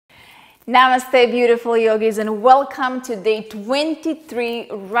Namaste, beautiful yogis, and welcome to day 23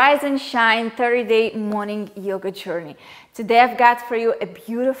 Rise and Shine 30-day morning yoga journey. Today I've got for you a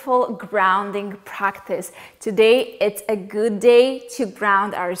beautiful grounding practice. Today it's a good day to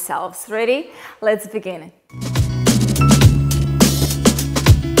ground ourselves. Ready? Let's begin.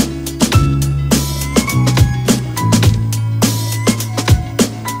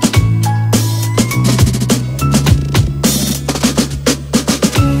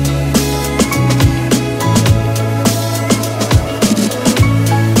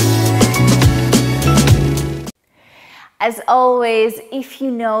 As always, if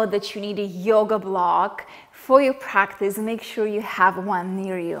you know that you need a yoga block for your practice, make sure you have one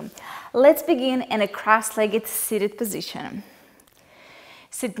near you. Let's begin in a cross-legged seated position.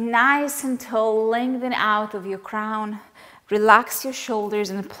 Sit nice and tall, lengthen out of your crown. Relax your shoulders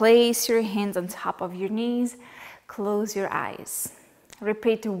and place your hands on top of your knees. Close your eyes.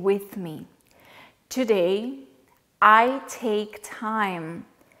 Repeat with me. Today, I take time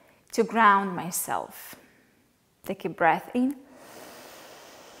to ground myself. Take a breath in.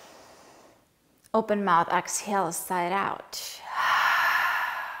 Open mouth, exhale, side out.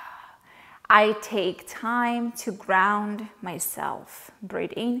 I take time to ground myself.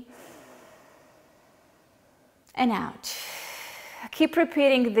 Breathe in and out. Keep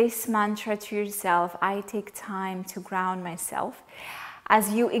repeating this mantra to yourself. I take time to ground myself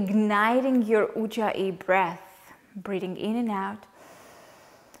as you igniting your ujjayi breath. Breathing in and out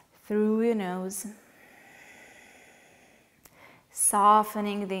through your nose.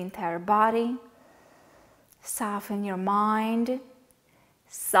 Softening the entire body, soften your mind,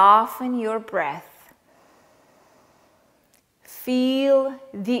 soften your breath. Feel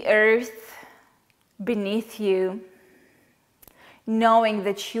the earth beneath you, knowing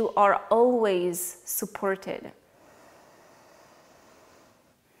that you are always supported.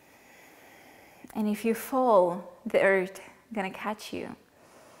 And if you fall, the earth is gonna catch you.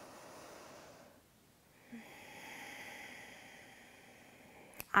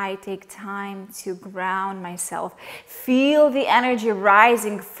 I take time to ground myself. Feel the energy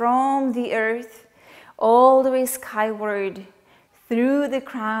rising from the earth all the way skyward through the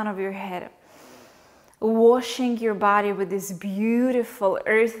crown of your head, washing your body with this beautiful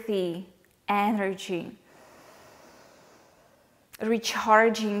earthy energy,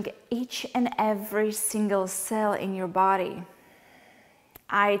 recharging each and every single cell in your body.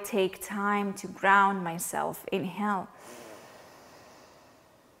 I take time to ground myself. Inhale.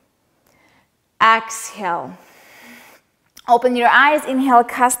 Exhale. Open your eyes. Inhale,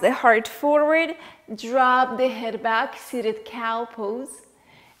 cast the heart forward. Drop the head back, seated cow pose.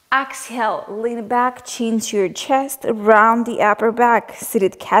 Exhale, lean back, chin to your chest, round the upper back,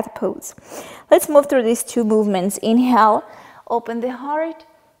 seated cat pose. Let's move through these two movements. Inhale, open the heart.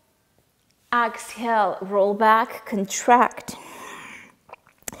 Exhale, roll back, contract.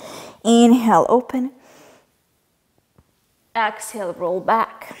 Inhale, open. Exhale, roll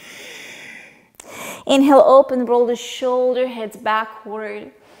back. Inhale, open, roll the shoulder, heads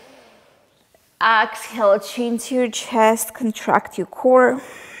backward. Exhale, chin to your chest, contract your core.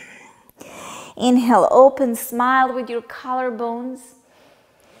 Inhale, open, smile with your collarbones.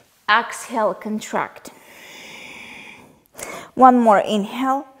 Exhale, contract. One more,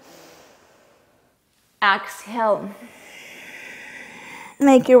 inhale. Exhale.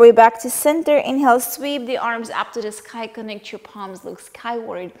 Make your way back to center. Inhale, sweep the arms up to the sky, connect your palms, look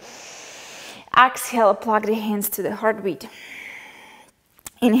skyward. Exhale, plug the hands to the heartbeat.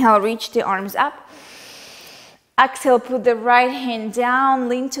 Inhale, reach the arms up. Exhale, put the right hand down,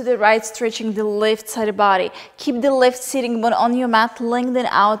 lean to the right, stretching the left side of the body. Keep the left sitting bone on your mat, lengthen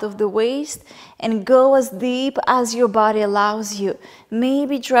out of the waist, and go as deep as your body allows you.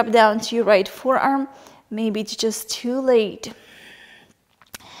 Maybe drop down to your right forearm, maybe it's just too late.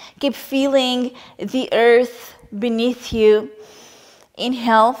 Keep feeling the earth beneath you.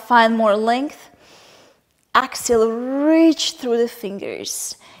 Inhale, find more length. Exhale, reach through the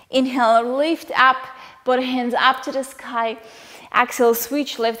fingers. Inhale, lift up, put hands up to the sky. Exhale,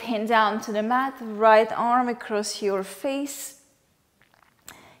 switch left hand down to the mat, right arm across your face.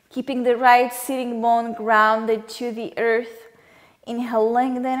 Keeping the right sitting bone grounded to the earth. Inhale,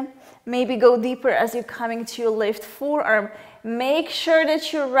 lengthen. Maybe go deeper as you're coming to your left forearm. Make sure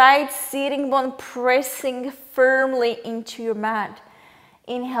that your right sitting bone pressing firmly into your mat.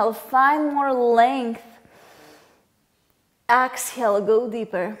 Inhale, find more length. Exhale, go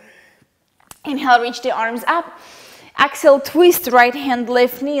deeper. Inhale, reach the arms up. Exhale, twist right hand,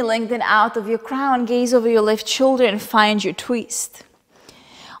 left knee, lengthen out of your crown, gaze over your left shoulder and find your twist.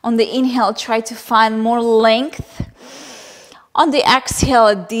 On the inhale, try to find more length. On the exhale,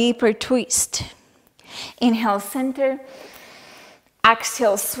 a deeper twist. Inhale, center.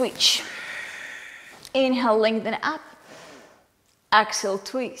 Exhale, switch. Inhale, lengthen up. Exhale,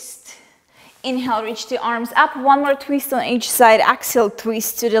 twist. Inhale, reach the arms up. One more twist on each side. Exhale,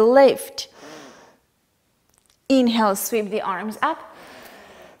 twist to the left. Inhale, sweep the arms up.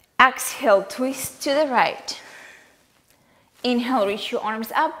 Exhale, twist to the right. Inhale, reach your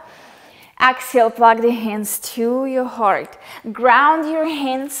arms up. Exhale, plug the hands to your heart. Ground your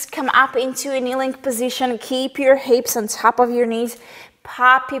hands, come up into a kneeling position. Keep your hips on top of your knees.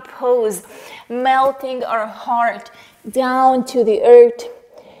 Puppy pose, melting our heart down to the earth.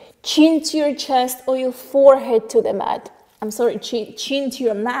 Chin to your chest or your forehead to the mat. I'm sorry, chin to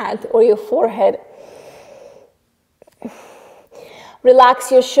your mat or your forehead.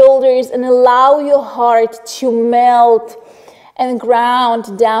 Relax your shoulders and allow your heart to melt and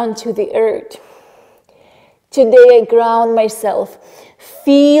ground down to the earth. Today I ground myself.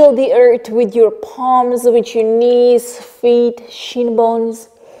 Feel the earth with your palms, with your knees, feet, shin bones.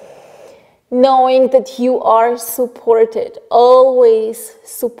 Knowing that you are supported, always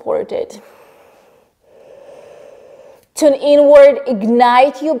supported. Turn inward,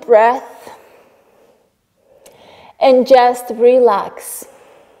 ignite your breath, and just relax.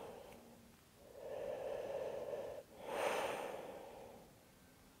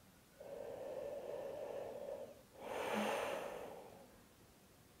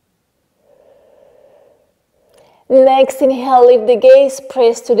 Next, inhale, lift the gaze,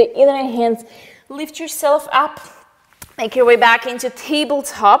 press to the inner hands. Lift yourself up. Make your way back into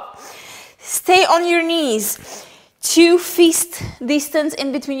tabletop. Stay on your knees. 2 fist distance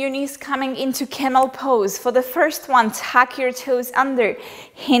in between your knees, coming into camel pose. For the first one, tuck your toes under.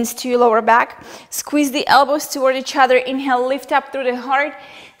 Hands to your lower back. Squeeze the elbows toward each other. Inhale, lift up through the heart.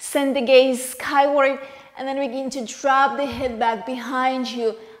 Send the gaze skyward. And then begin to drop the head back behind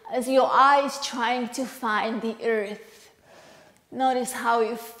you, as your eyes trying to find the earth. Notice how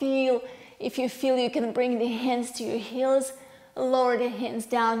you feel. If you feel you can bring the hands to your heels, lower the hands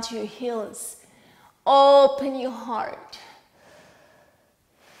down to your heels. Open your heart.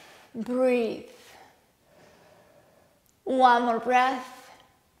 Breathe. One more breath.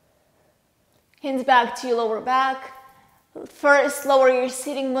 Hands back to your lower back. First, lower your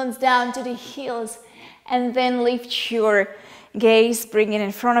sitting bones down to the heels, and then lift your gaze, bring it in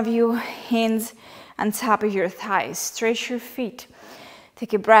front of you, hands on top of your thighs. Stretch your feet.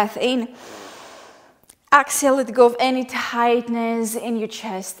 Take a breath in. Exhale, let go of any tightness in your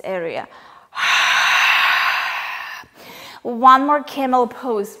chest area. One more camel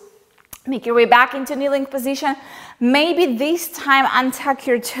pose. Make your way back into kneeling position. Maybe this time untuck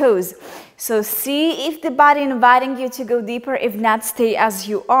your toes. So see if the body inviting you to go deeper. If not, stay as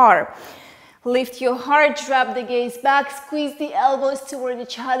you are. Lift your heart, drop the gaze back, squeeze the elbows toward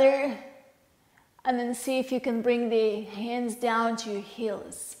each other, and then see if you can bring the hands down to your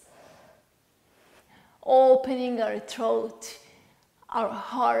heels. Opening our throat, our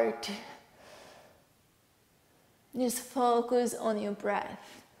heart. Just focus on your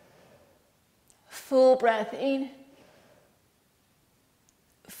breath. Full breath in,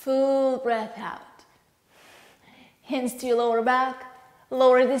 full breath out. Hands to your lower back.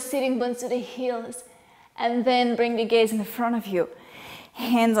 Lower the sitting bones to the heels, and then bring the gaze in front of you.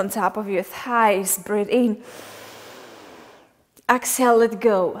 Hands on top of your thighs. Breathe in. Exhale, let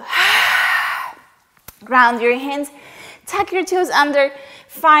go. Ground your hands. Tuck your toes under.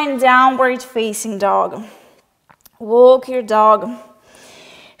 Find downward facing dog. Walk your dog.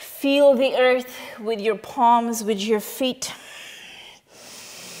 Feel the earth with your palms, with your feet.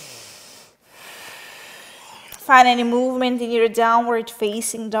 Find any movement in your downward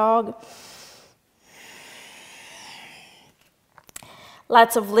facing dog.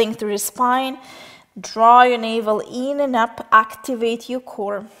 Lots of length through the spine. Draw your navel in and up. Activate your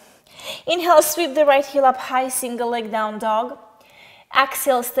core. Inhale, sweep the right heel up high, single leg down dog.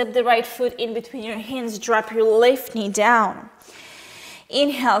 Exhale, step the right foot in between your hands. Drop your left knee down.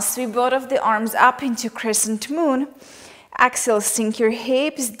 Inhale, sweep both of the arms up into crescent moon. Exhale, sink your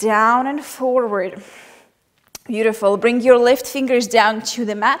hips down and forward. Beautiful. Bring your left fingers down to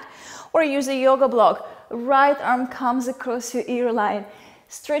the mat or use a yoga block. Right arm comes across your ear line.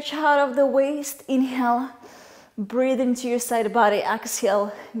 Stretch out of the waist. Inhale. Breathe into your side body.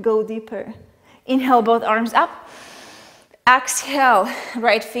 Exhale. Go deeper. Inhale, both arms up. Exhale.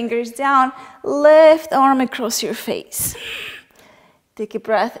 Right fingers down. Left arm across your face. Take a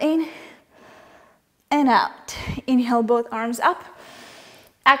breath in and out. Inhale, both arms up.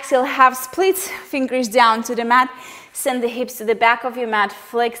 Exhale, half splits, fingers down to the mat. Send the hips to the back of your mat.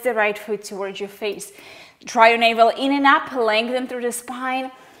 Flex the right foot towards your face. Draw your navel in and up, lengthen through the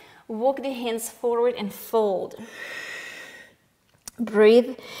spine. Walk the hands forward and fold.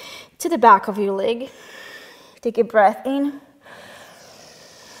 Breathe to the back of your leg. Take a breath in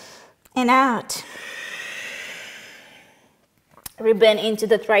and out. Rebend into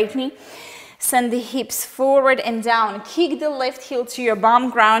that right knee. Send the hips forward and down. Kick the left heel to your bum.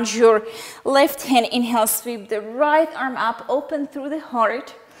 Ground your left hand. Inhale, sweep the right arm up. Open through the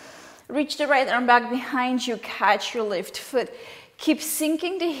heart. Reach the right arm back behind you. Catch your left foot. Keep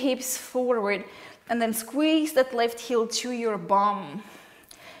sinking the hips forward. And then squeeze that left heel to your bum.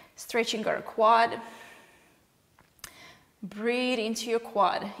 Stretching our quad. Breathe into your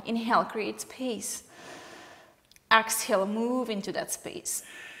quad. Inhale, create space. Exhale, move into that space.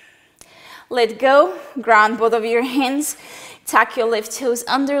 Let go, ground both of your hands. Tuck your left toes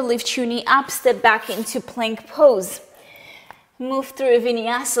under, lift your knee up, step back into plank pose. Move through a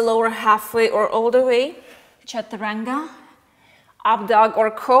vinyasa, lower halfway or all the way. Chaturanga, up dog or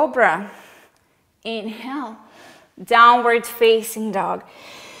cobra. Inhale, downward facing dog.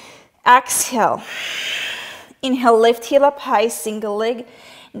 Exhale. Inhale, left heel up high, single leg,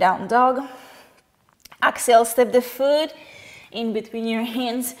 down dog. Exhale, step the foot in between your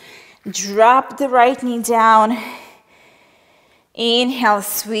hands. Drop the right knee down. Inhale,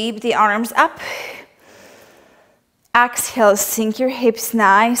 sweep the arms up. Exhale, sink your hips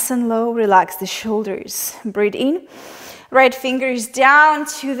nice and low. Relax the shoulders. Breathe in. Right fingers down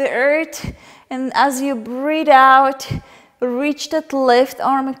to the earth. And as you breathe out, reach that left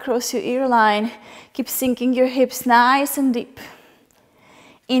arm across your ear line. Keep sinking your hips nice and deep.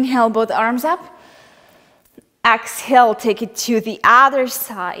 Inhale, both arms up. Exhale, take it to the other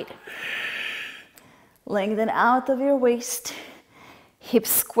side. Lengthen out of your waist. Hips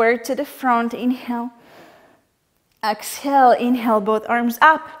square to the front. Inhale. Exhale, inhale, both arms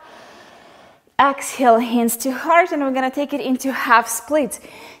up. Exhale, hands to heart, and we're gonna take it into half split.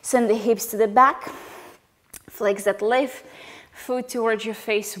 Send the hips to the back. Flex that left foot towards your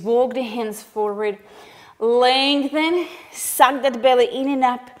face. Walk the hands forward. Lengthen, suck that belly in and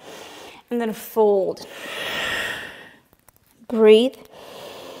up, and then fold. Breathe.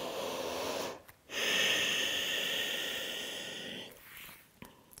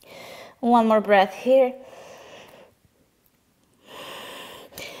 One more breath here.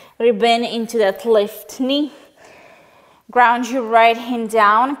 Rebend into that left knee. Ground your right hand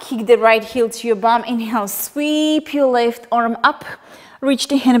down. Kick the right heel to your bum. Inhale, sweep your left arm up. Reach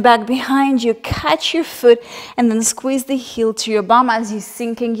the hand back behind you. Catch your foot and then squeeze the heel to your bum as you're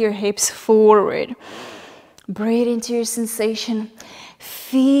sinking your hips forward. Breathe into your sensation,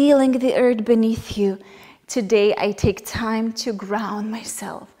 feeling the earth beneath you. Today I take time to ground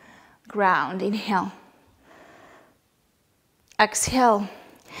myself. Ground, inhale. Exhale.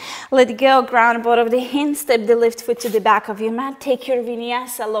 Let go, ground both of the hands, step the left foot to the back of your mat. Take your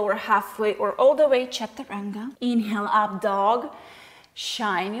vinyasa, lower halfway or all the way, chaturanga. Inhale, up dog,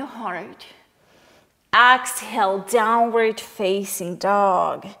 shine your heart. Exhale, downward facing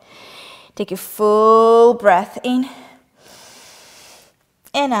dog. Take a full breath in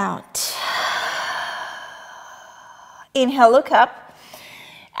and out. Inhale, look up.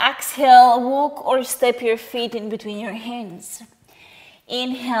 Exhale, walk or step your feet in between your hands.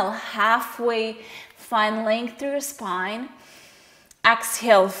 Inhale, halfway, find length through your spine.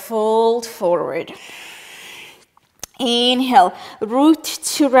 Exhale, fold forward. Inhale, root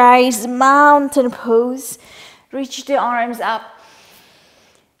to rise, mountain pose. Reach the arms up.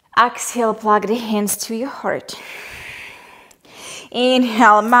 Exhale, plug the hands to your heart.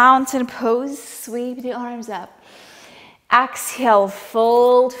 Inhale, mountain pose, sweep the arms up. Exhale,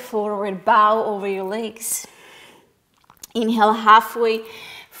 fold forward, bow over your legs. Inhale, halfway,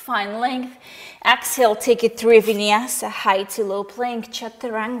 find length. Exhale, take it through a vinyasa, high to low plank,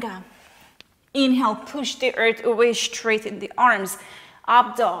 chaturanga. Inhale, push the earth away, straighten the arms,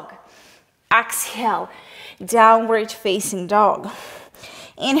 up dog. Exhale, downward facing dog.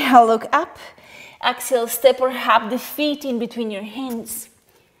 Inhale, look up. Exhale, step or hop the feet in between your hands.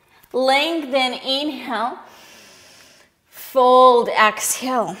 Lengthen, inhale. Fold,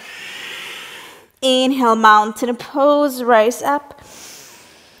 exhale. Inhale, mountain pose, rise up.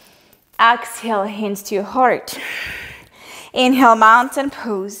 Exhale, hands to your heart. Inhale, mountain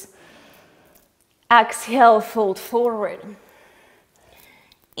pose. Exhale, fold forward.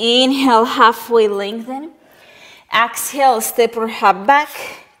 Inhale, halfway lengthen. Exhale, step or hop back,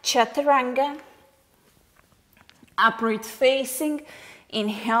 chaturanga. Upward facing,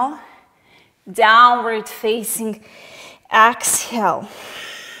 inhale. Downward facing, exhale.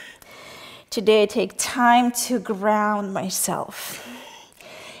 Today I take time to ground myself.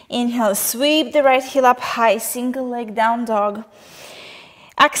 Inhale, sweep the right heel up high, single leg down dog.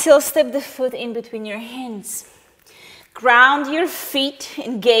 Exhale, step the foot in between your hands. Ground your feet,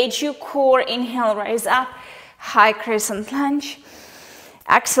 engage your core. Inhale, rise up, high crescent lunge.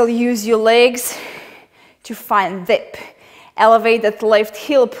 Exhale, use your legs to find dip. Elevate that left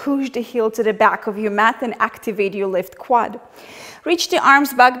heel, push the heel to the back of your mat and activate your left quad. Reach the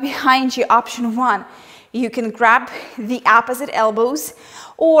arms back behind you, option one. You can grab the opposite elbows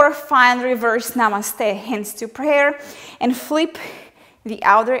or find reverse namaste, hands to prayer, and flip the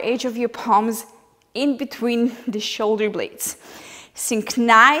outer edge of your palms in between the shoulder blades. Sink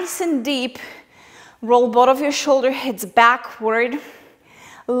nice and deep. Roll both of your shoulder heads backward.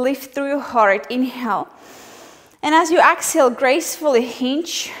 Lift through your heart. Inhale. And as you exhale, gracefully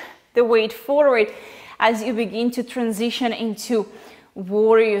hinge the weight forward as you begin to transition into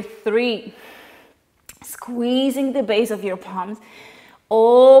warrior three. Squeezing the base of your palms.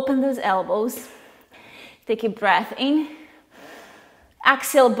 Open those elbows. Take a breath in.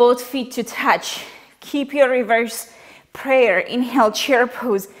 Exhale, both feet to touch. Keep your reverse prayer. Inhale, chair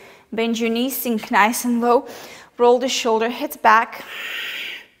pose. Bend your knees, sink nice and low. Roll the shoulder heads back.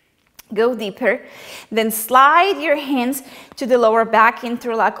 Go deeper. Then slide your hands to the lower back,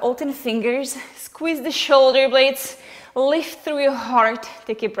 interlock open fingers. Squeeze the shoulder blades. Lift through your heart.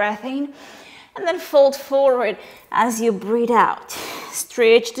 Take a breath in. And then fold forward as you breathe out.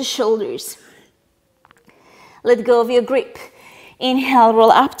 Stretch the shoulders. Let go of your grip. Inhale,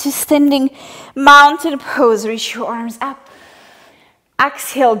 roll up to standing mountain pose. Reach your arms up.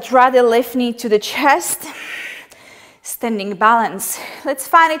 Exhale, draw the left knee to the chest. Standing balance. Let's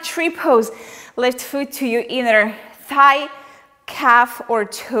find a tree pose. Left foot to your inner thigh, calf or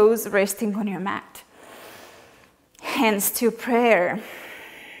toes resting on your mat. Hands to prayer.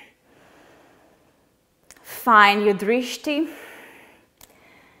 Find your drishti.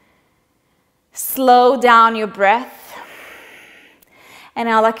 Slow down your breath. And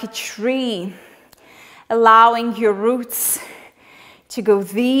now, like a tree, allowing your roots to go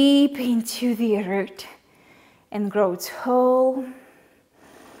deep into the earth and grow tall,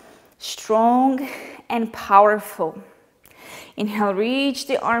 strong, and powerful. Inhale, reach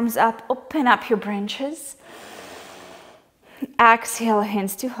the arms up, open up your branches. Exhale,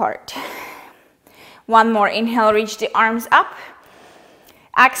 hands to heart. One more. Inhale, reach the arms up.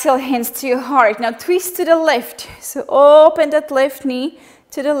 Exhale, hands to your heart. Now twist to the left. So open that left knee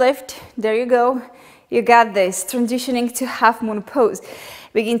to the left. There you go. You got this. Transitioning to half moon pose.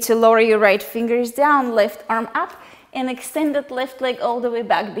 Begin to lower your right fingers down, left arm up, and extend that left leg all the way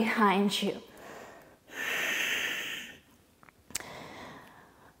back behind you.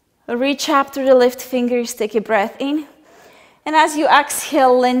 Reach up through the left fingers. Take a breath in. And as you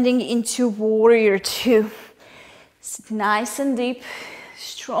exhale, landing into warrior two. Sit nice and deep.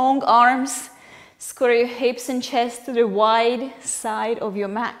 Strong arms, square your hips and chest to the wide side of your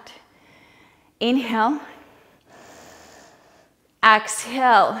mat. Inhale.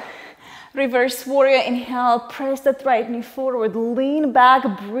 Exhale. Reverse warrior. Inhale. Press that right knee forward. Lean back.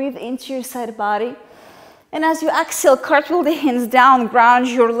 Breathe into your side body. And as you exhale, cartwheel the hands down. Ground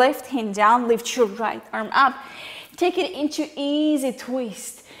your left hand down. Lift your right arm up. Take it into easy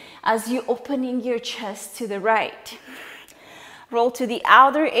twist as you opening your chest to the right. Roll to the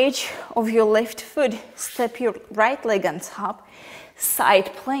outer edge of your left foot. Step your right leg on top. Side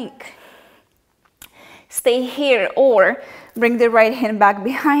plank. Stay here or bring the right hand back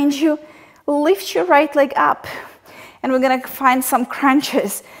behind you. Lift your right leg up. And we're gonna find some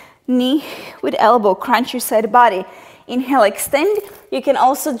crunches. Knee with elbow, crunch your side body. Inhale, extend. You can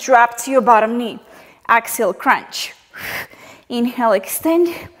also drop to your bottom knee. Exhale, crunch. Inhale, extend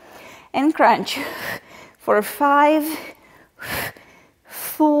and crunch. For 5,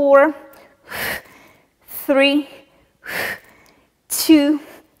 4, 3, 2,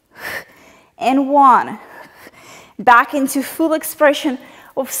 and 1. Back into full expression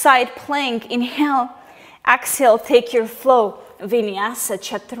of side plank. Inhale, exhale, take your flow. Vinyasa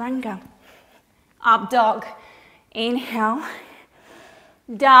Chaturanga. Up dog. Inhale.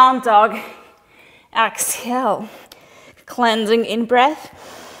 Down dog. Exhale. Cleansing in breath.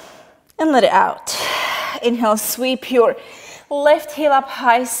 And let it out. Inhale, sweep your left heel up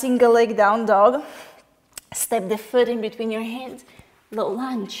high, single leg down dog. Step the foot in between your hands. Low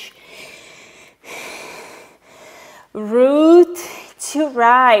lunge. Root to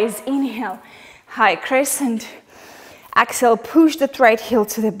rise. Inhale, high crescent. Exhale, push that right heel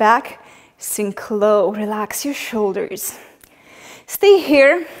to the back. Sink low, relax your shoulders. Stay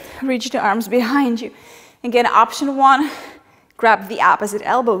here, reach the arms behind you. Again, option 1, grab the opposite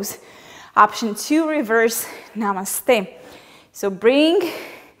elbows. Option 2, reverse namaste. So bring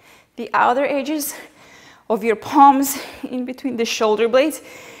the outer edges of your palms in between the shoulder blades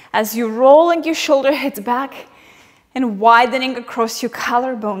as you're rolling your shoulder heads back and widening across your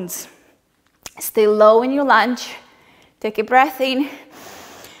collarbones. Stay low in your lunge. Take a breath in.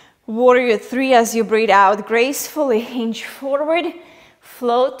 Warrior 3 as you breathe out. Gracefully hinge forward.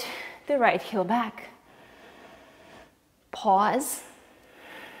 Float the right heel back. Pause.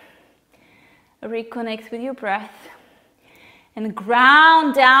 Reconnect with your breath. And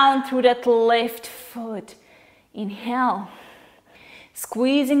ground down through that left foot. Inhale.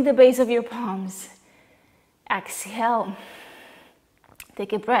 Squeezing the base of your palms. Exhale.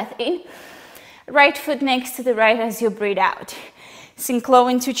 Take a breath in. Right foot next to the right as you breathe out. Sink low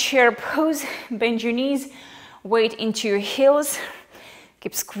into chair pose. Bend your knees. Weight into your heels.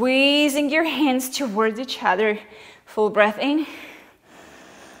 Keep squeezing your hands towards each other. Full breath in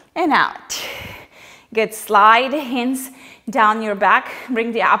and out. Good. Slide the hands down your back.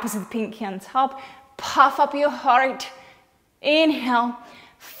 Bring the opposite pinky on top. Puff up your heart. Inhale.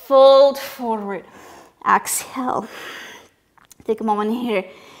 Fold forward. Exhale. Take a moment here.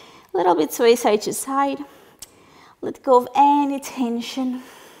 A little bit sway side to side. Let go of any tension.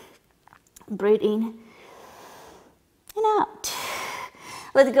 Breathe in and out.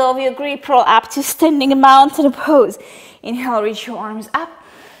 Let go of your grip. Roll up to standing mountain pose. Inhale, reach your arms up.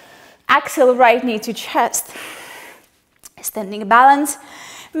 Exhale, right knee to chest. Standing balance.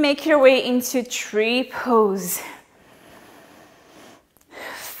 Make your way into tree pose.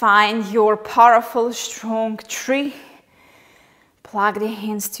 Find your powerful, strong tree. Plug the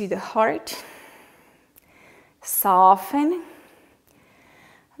hands to the heart. Soften.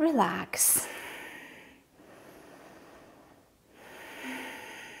 Relax.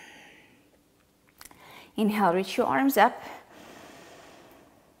 Inhale, reach your arms up.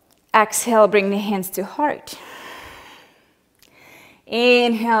 Exhale, bring the hands to heart.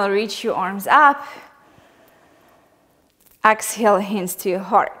 Inhale, reach your arms up. Exhale, hands to your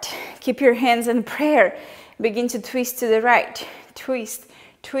heart. Keep your hands in prayer. Begin to twist to the right. Twist,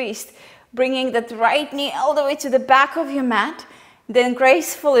 twist. Bringing that right knee all the way to the back of your mat. Then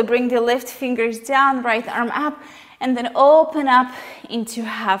gracefully bring the left fingers down, right arm up, and then open up into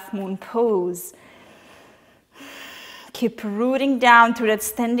half moon pose. Keep rooting down through that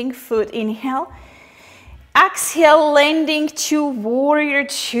standing foot. Inhale. Exhale, landing to warrior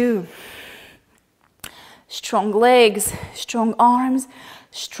 2. Strong legs, strong arms,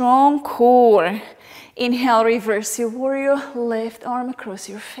 strong core. Inhale, reverse your warrior, left arm across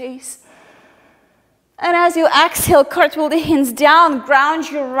your face. And as you exhale, cartwheel the hands down, ground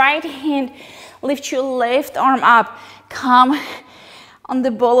your right hand, lift your left arm up, come on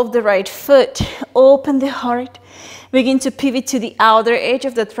the ball of the right foot, open the heart, begin to pivot to the outer edge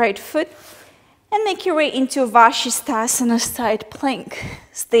of that right foot, and make your way into Vashisthasana side plank.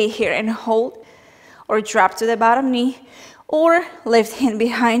 Stay here and hold, or drop to the bottom knee, or left hand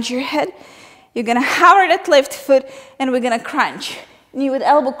behind your head. You're gonna hover that left foot, and we're gonna crunch. Knee with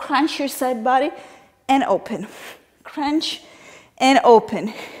elbow, crunch your side body, and open. Crunch and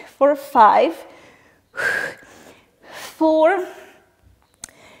open. For 5, 4,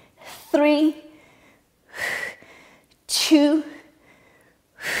 3, 2,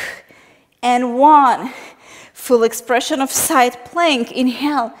 and 1. Full expression of side plank.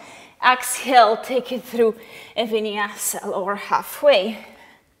 Inhale. Exhale, take it through a vinyasa or halfway.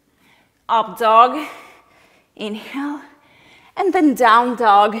 Up dog. Inhale. And then down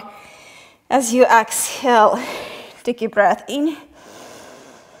dog. As you exhale, take a breath in.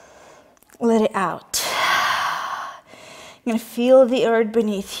 Let it out. You're gonna feel the earth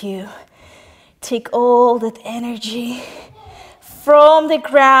beneath you. Take all that energy from the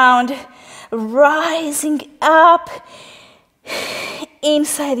ground, rising up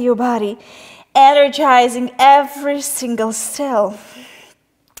inside your body, energizing every single cell.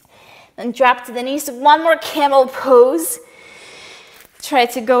 Then drop to the knees. One more camel pose. Try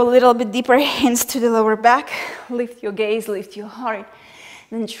to go a little bit deeper, hands to the lower back. Lift your gaze, lift your heart.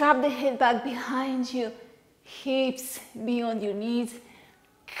 Then drop the head back behind you. Hips beyond your knees.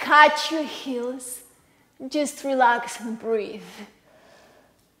 Catch your heels. Just relax and breathe.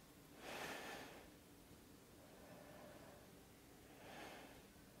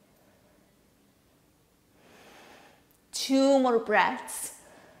 Two more breaths.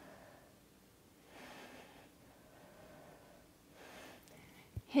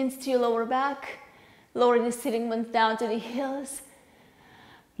 Hands to your lower back. Lower the sitting bones down to the heels.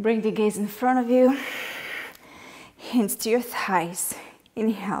 Bring the gaze in front of you. Hands to your thighs.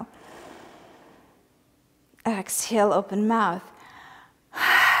 Inhale. Exhale, open mouth.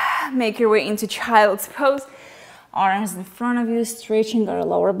 Make your way into child's pose. Arms in front of you, stretching our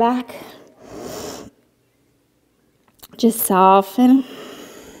lower back. Just soften.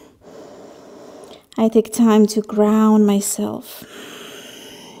 I take time to ground myself.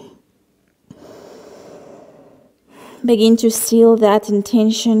 Begin to seal that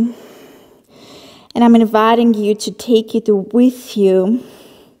intention. And I'm inviting you to take it with you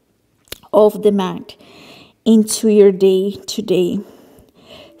off the mat into your day today.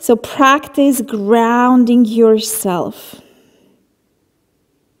 So practice grounding yourself.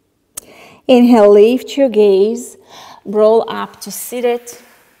 Inhale, lift your gaze, roll up to seated.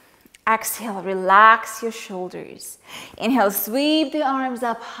 Exhale, relax your shoulders. Inhale, sweep the arms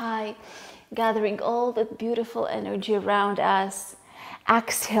up high, gathering all that beautiful energy around us.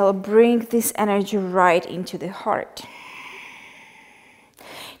 Exhale, bring this energy right into the heart.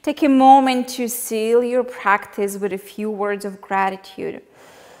 Take a moment to seal your practice with a few words of gratitude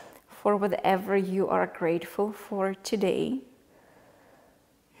for whatever you are grateful for today.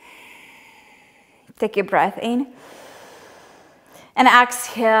 Take a breath in. And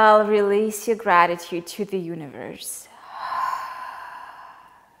exhale, release your gratitude to the universe.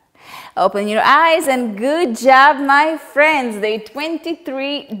 Open your eyes and good job, my friends. Day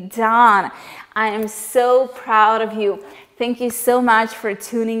 23 done. I am so proud of you. Thank you so much for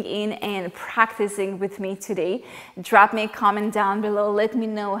tuning in and practicing with me today. Drop me a comment down below. Let me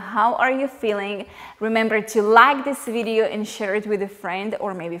know how are you feeling. Remember to like this video and share it with a friend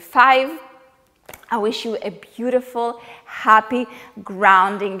or maybe 5. I wish you a beautiful, happy,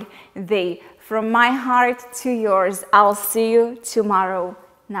 grounding day. From my heart to yours, I'll see you tomorrow.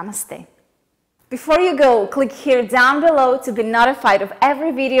 Namaste. Before you go, click here down below to be notified of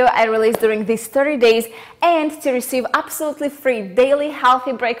every video I release during these 30 days and to receive absolutely free daily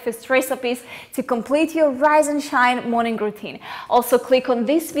healthy breakfast recipes to complete your Rise and Shine morning routine. Also, click on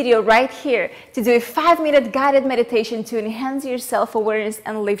this video right here to do a 5-minute guided meditation to enhance your self-awareness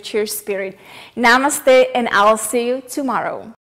and lift your spirit. Namaste, and I'll see you tomorrow.